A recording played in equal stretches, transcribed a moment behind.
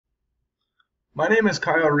My name is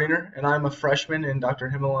Kyle Riener, and I'm a freshman in Dr.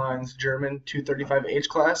 Himmeline's German 235H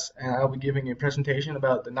class, and I'll be giving a presentation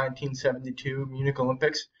about the 1972 Munich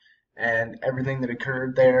Olympics and everything that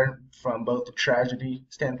occurred there from both the tragedy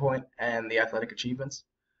standpoint and the athletic achievements.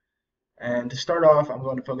 And to start off, I'm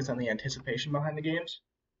going to focus on the anticipation behind the games.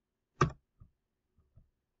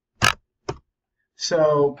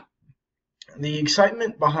 So, the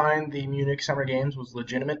excitement behind the Munich Summer Games was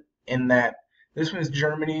legitimate in that this was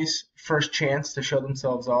Germany's first chance to show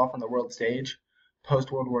themselves off on the world stage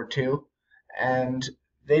post-World War II, and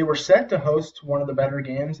they were set to host one of the better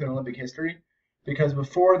games in Olympic history because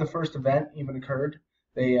before the first event even occurred,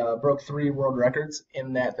 they broke 3 world records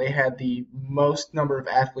in that they had the most number of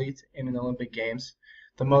athletes in an Olympic Games,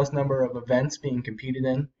 the most number of events being competed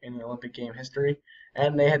in an Olympic game history,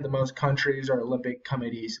 and they had the most countries or Olympic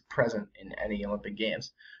committees present in any Olympic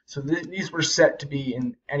Games. So these were set to be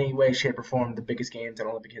in any way, shape, or form the biggest games in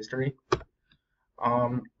Olympic history.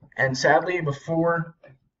 And sadly, before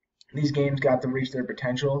these games got to reach their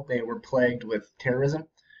potential, they were plagued with terrorism.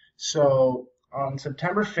 So on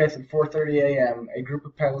September 5th at 4:30 a.m., a group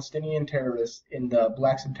of Palestinian terrorists in the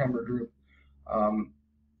Black September group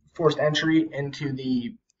forced entry into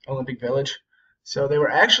the Olympic Village. So they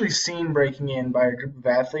were actually seen breaking in by a group of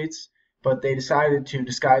athletes, but they decided to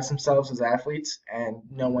disguise themselves as athletes, and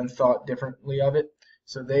no one thought differently of it.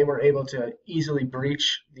 So they were able to easily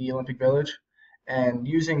breach the Olympic Village, and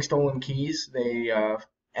using stolen keys,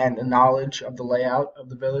 and the knowledge of the layout of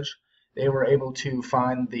the village, they were able to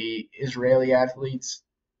find the Israeli athletes'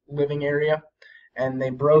 living area, and they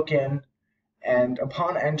broke in. And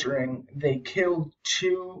upon entering, they killed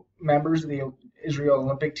 2 members of the Israel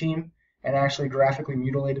Olympic team and actually graphically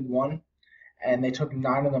mutilated one, and they took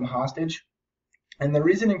 9 of them hostage. And the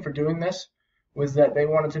reasoning for doing this was that they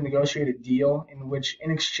wanted to negotiate a deal in which,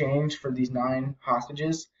 in exchange for these 9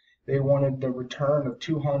 hostages, they wanted the return of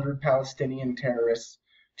 200 Palestinian terrorists,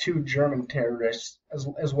 2 German terrorists,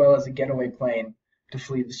 as well as a getaway plane to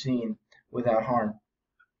flee the scene without harm.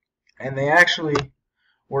 And they actually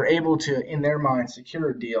were able to, in their mind,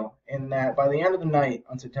 secure a deal in that by the end of the night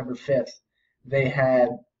on September 5th, they had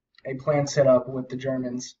a plan set up with the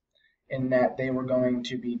Germans in that they were going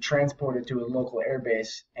to be transported to a local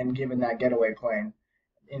airbase and given that getaway plane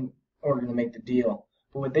in order to make the deal.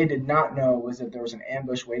 But what they did not know was that there was an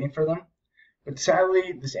ambush waiting for them. But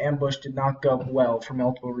sadly, this ambush did not go well for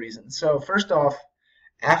multiple reasons. So first off,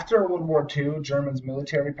 after World War II, Germany's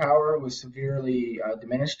military power was severely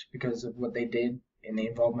diminished because of what they did in the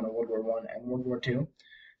involvement of World War I and World War II.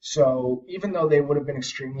 So even though they would have been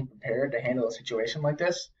extremely prepared to handle a situation like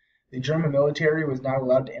this, the German military was not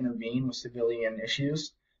allowed to intervene with civilian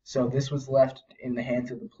issues. So this was left in the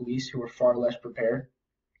hands of the police, who were far less prepared.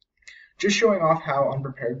 Just showing off how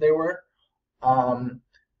unprepared they were,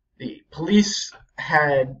 the police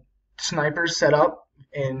had snipers set up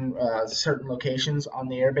in certain locations on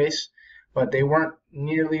the airbase, but they weren't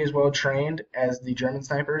nearly as well trained as the German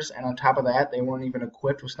snipers, and on top of that, they weren't even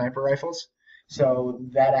equipped with sniper rifles. So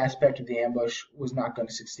that aspect of the ambush was not going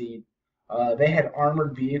to succeed. They had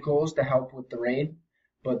armored vehicles to help with the raid,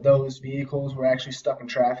 but those vehicles were actually stuck in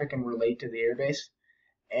traffic and were late to the airbase.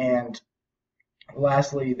 And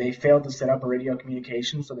lastly, they failed to set up a radio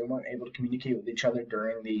communication, so they weren't able to communicate with each other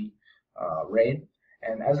during the raid.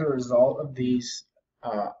 And as a result of these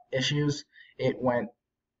issues, it went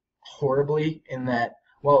horribly in that,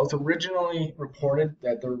 well, it was originally reported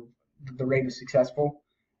that the raid was successful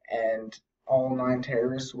and all 9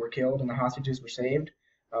 terrorists were killed and the hostages were saved.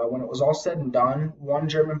 When it was all said and done, 1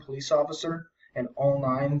 German police officer and all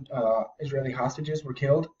 9 Israeli hostages were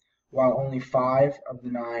killed, while only 5 of the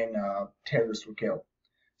 9 terrorists were killed.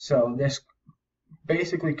 So this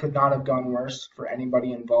basically could not have gone worse for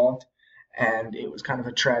anybody involved, and it was kind of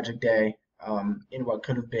a tragic day in what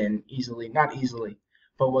could have been not easily,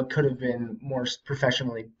 but what could have been more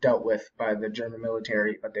professionally dealt with by the German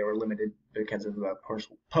military, but they were limited because of the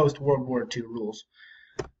post-World War II rules.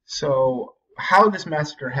 So how this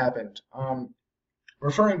massacre happened,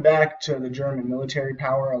 referring back to the German military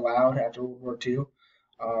power allowed after World War II,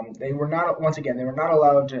 they were not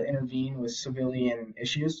allowed to intervene with civilian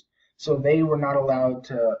issues, so they were not allowed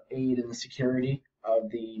to aid in the security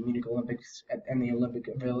of the Munich Olympics and the Olympic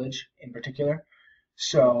Village in particular.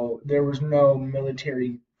 So there was no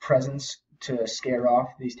military presence to scare off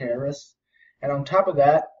these terrorists. And on top of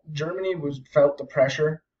that, Germany felt the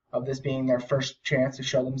pressure of this being their first chance to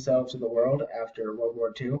show themselves to the world after World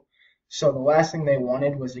War II. So the last thing they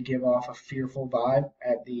wanted was to give off a fearful vibe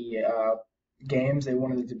at the games. They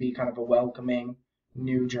wanted it to be kind of a welcoming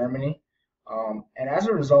new Germany. And as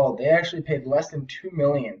a result, they actually paid less than $2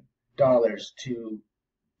 million to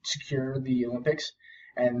secure the Olympics,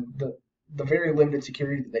 and the very limited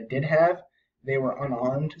security that they did have, they were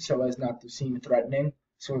unarmed so as not to seem threatening.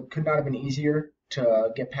 So it could not have been easier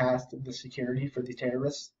to get past the security for the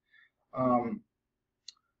terrorists. Um,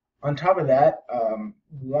 on top of that,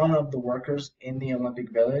 one of the workers in the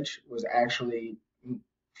Olympic Village was actually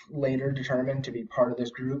later determined to be part of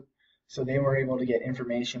this group. So they were able to get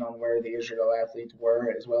information on where the Israel athletes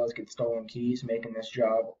were, as well as get stolen keys, making this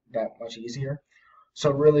job that much easier.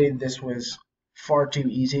 So really, this was far too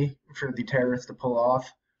easy for the terrorists to pull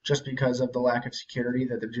off, just because of the lack of security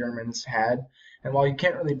that the Germans had. And while you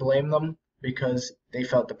can't really blame them, because they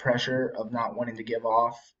felt the pressure of not wanting to give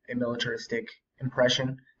off a militaristic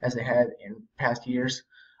impression as they had in past years,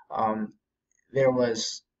 um, there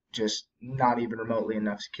was just not even remotely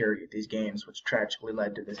enough security at these games, which tragically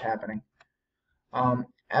led to this happening.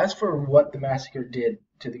 As for what the massacre did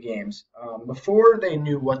to the games, before they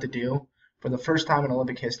knew what to do, for the first time in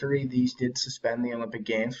Olympic history, these did suspend the Olympic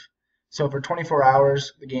Games. So for 24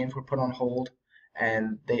 hours, the games were put on hold,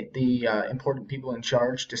 and the important people in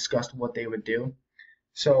charge discussed what they would do.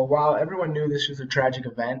 So while everyone knew this was a tragic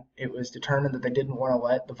event, it was determined that they didn't want to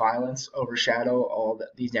let the violence overshadow all that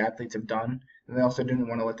these athletes have done, and they also didn't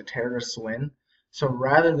want to let the terrorists win. So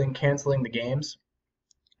rather than canceling the games,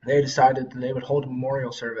 they decided that they would hold a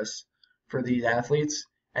memorial service for these athletes,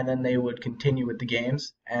 and then they would continue with the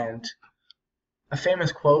games. And a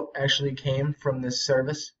famous quote actually came from this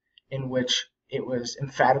service in which it was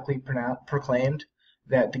emphatically proclaimed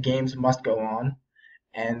that the games must go on.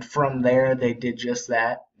 And from there, they did just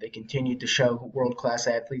that. They continued to show world-class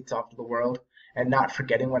athletes off to the world, and not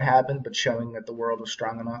forgetting what happened, but showing that the world was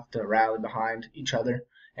strong enough to rally behind each other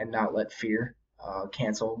and not let fear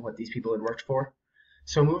cancel what these people had worked for.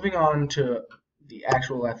 So moving on to the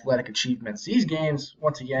actual athletic achievements, these games,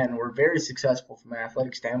 once again, were very successful from an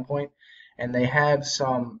athletic standpoint, and they had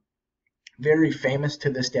some very famous to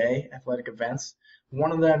this day athletic events.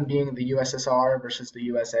 One of them being the USSR versus the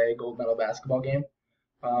USA gold medal basketball game.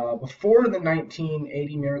 Before the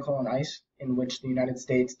 1980 Miracle on Ice, in which the United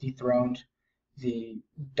States dethroned the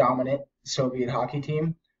dominant Soviet hockey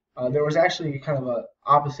team, there was actually kind of an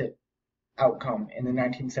opposite outcome in the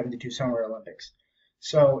 1972 Summer Olympics.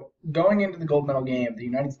 So going into the gold medal game, the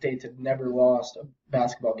United States had never lost a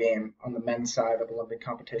basketball game on the men's side of Olympic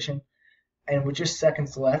competition. And with just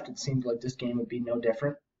seconds left, it seemed like this game would be no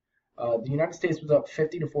different. The United States was up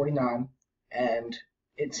 50-49, and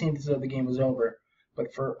it seemed as though the game was over.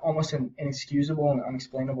 But for almost an inexcusable and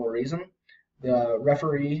unexplainable reason, the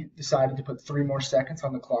referee decided to put 3 more seconds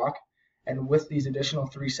on the clock, and with these additional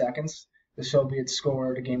 3 seconds, the Soviets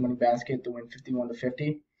scored a game-winning basket to win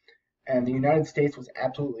 51-50. And the United States was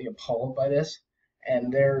absolutely appalled by this,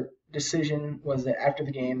 and their decision was that after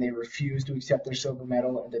the game they refused to accept their silver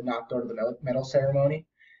medal and did not go to the medal ceremony,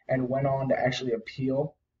 and went on to actually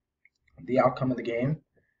appeal the outcome of the game.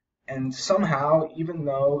 And somehow, even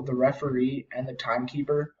though the referee and the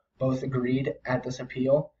timekeeper both agreed at this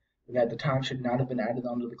appeal that the time should not have been added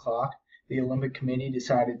onto the clock, the Olympic Committee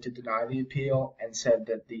decided to deny the appeal and said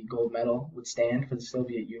that the gold medal would stand for the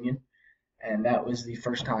Soviet Union. And that was the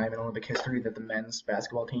first time in Olympic history that the men's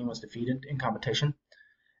basketball team was defeated in competition.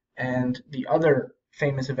 And the other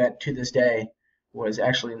famous event to this day was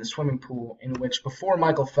actually in the swimming pool, in which before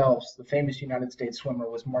Michael Phelps, the famous United States swimmer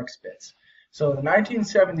was Mark Spitz. So the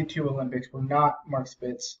 1972 Olympics were not Mark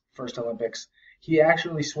Spitz's first Olympics. He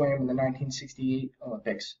actually swam in the 1968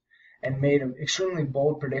 Olympics and made an extremely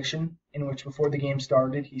bold prediction in which before the game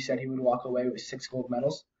started, he said he would walk away with 6 gold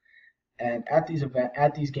medals. And at these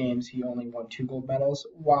games, he only won 2 gold medals.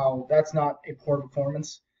 While that's not a poor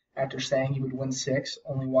performance, after saying he would win 6,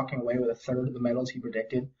 only walking away with a third of the medals he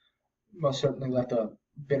predicted, most certainly left a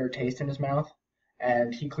bitter taste in his mouth.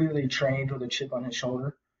 And he clearly trained with a chip on his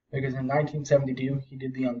shoulder, because in 1972 he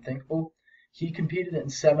did the unthinkable. He competed in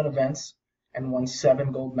 7 events and won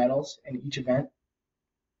 7 gold medals in each event.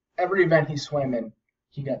 Every event he swam in,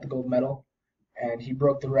 he got the gold medal, and he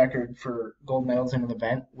broke the record for gold medals in an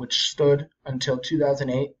event, which stood until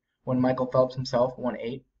 2008 when Michael Phelps himself won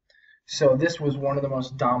 8. So this was one of the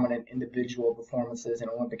most dominant individual performances in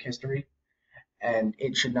Olympic history, and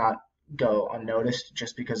it should not go unnoticed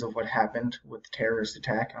just because of what happened with the terrorist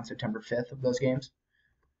attack on September 5th of those games.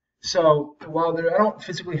 So while I don't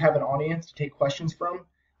physically have an audience to take questions from,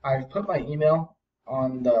 I've put my email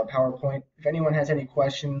on the PowerPoint. If anyone has any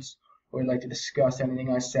questions or would like to discuss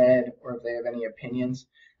anything I said, or if they have any opinions,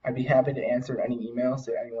 I'd be happy to answer any emails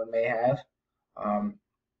that anyone may have.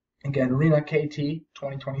 Again,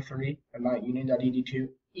 ArenaKT2023 at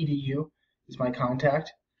mountunion.edu is my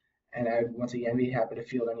contact, and I'd once again be happy to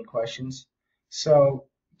field any questions. So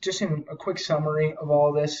just in a quick summary of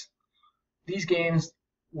all this, these games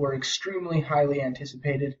were extremely highly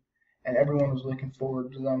anticipated, and everyone was looking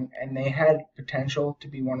forward to them, and they had potential to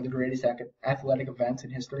be one of the greatest athletic events in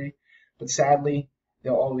history. But sadly,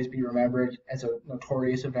 they'll always be remembered as a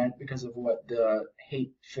notorious event because of what the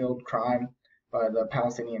hate-filled crime by the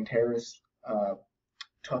Palestinian terrorists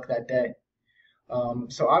took that day.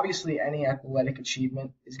 So obviously, any athletic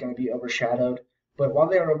achievement is going to be overshadowed. But while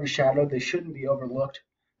they are overshadowed, they shouldn't be overlooked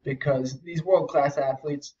because these world-class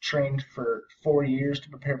athletes trained for 4 years to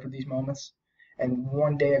prepare for these moments, and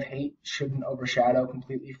one day of hate shouldn't overshadow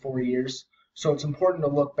completely 4 years. So it's important to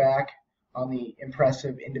look back on the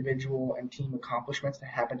impressive individual and team accomplishments that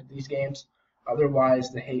happened at these games.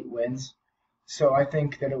 Otherwise, the hate wins. So I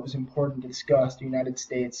think that it was important to discuss the United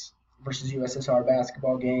States versus USSR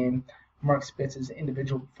basketball game, Mark Spitz's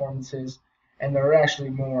individual performances, and there are actually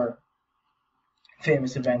more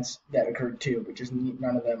famous events that occurred too, but just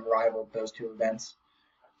none of them rivaled those two events.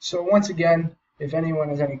 So once again, if anyone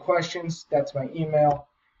has any questions, that's my email.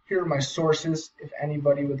 Here are my sources if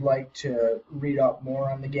anybody would like to read up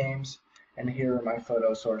more on the games, and here are my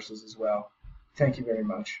photo sources as well. Thank you very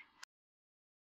much.